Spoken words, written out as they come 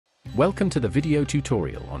Welcome to the video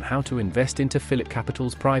tutorial on how to invest into Phillip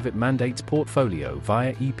Capital's private mandates portfolio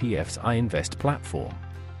via EPF's iInvest platform.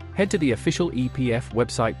 Head to the official EPF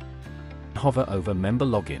website, hover over Member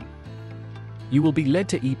Login. You will be led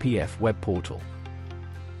to EPF web portal.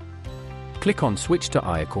 Click on Switch to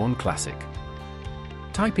i-Akaun Classic.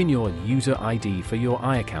 Type in your user ID for your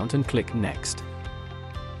i-Account and click Next.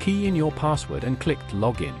 Key in your password and click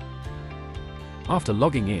Login. After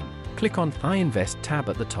logging in, click on iInvest tab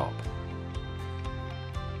at the top.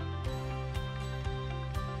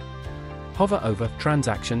 Hover over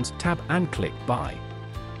Transactions tab and click Buy.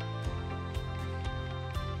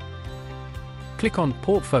 Click on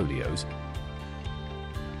Portfolios,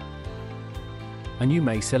 and you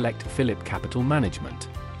may select Phillip Capital Management,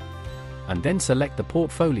 and then select the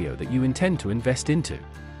portfolio that you intend to invest into.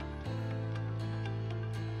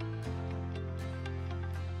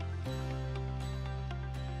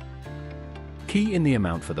 Key in the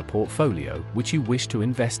amount for the portfolio which you wish to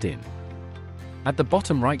invest in. At the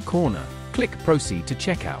bottom right corner, click Proceed to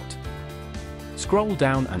checkout. Scroll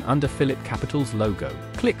down and under Phillip Capital's logo,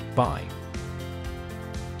 click Buy.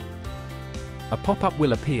 A pop-up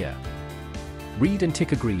will appear. Read and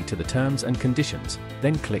tick Agree to the terms and conditions,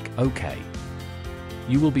 then click OK.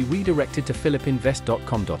 You will be redirected to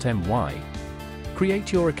phillipinvest.com.my.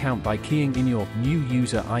 Create your account by keying in your new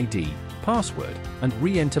user ID, password, and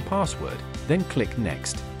re-enter password, then click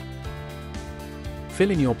Next.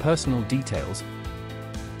 Fill in your personal details,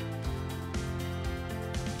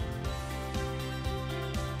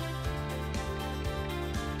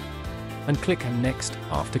 and click Next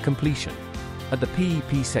after completion. At the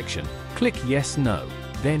PEP section, click Yes, No.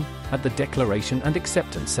 Then, at the Declaration and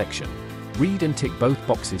Acceptance section, read and tick both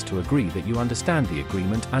boxes to agree that you understand the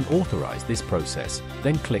agreement and authorize this process,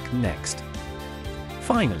 then click Next.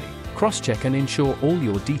 Finally, cross-check and ensure all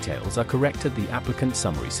your details are correct at the Applicant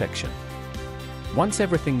Summary section. Once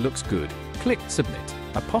everything looks good, click Submit.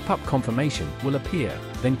 A pop-up confirmation will appear,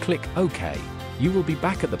 then click OK. You will be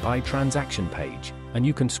back at the Buy Transaction page, and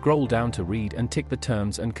you can scroll down to read and tick the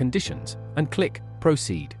terms and conditions, and click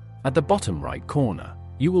Proceed. At the bottom right corner,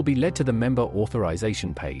 you will be led to the Member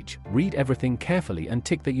Authorization page. Read everything carefully and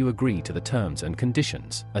tick that you agree to the terms and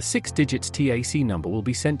conditions. A 6-digit TAC number will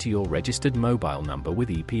be sent to your registered mobile number with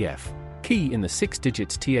EPF. Key in the 6-digit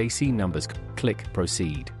TAC numbers, click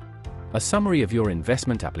Proceed. A summary of your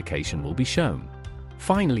investment application will be shown.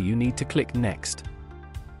 Finally, you need to click Next.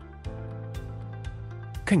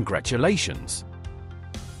 Congratulations!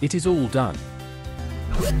 It is all done.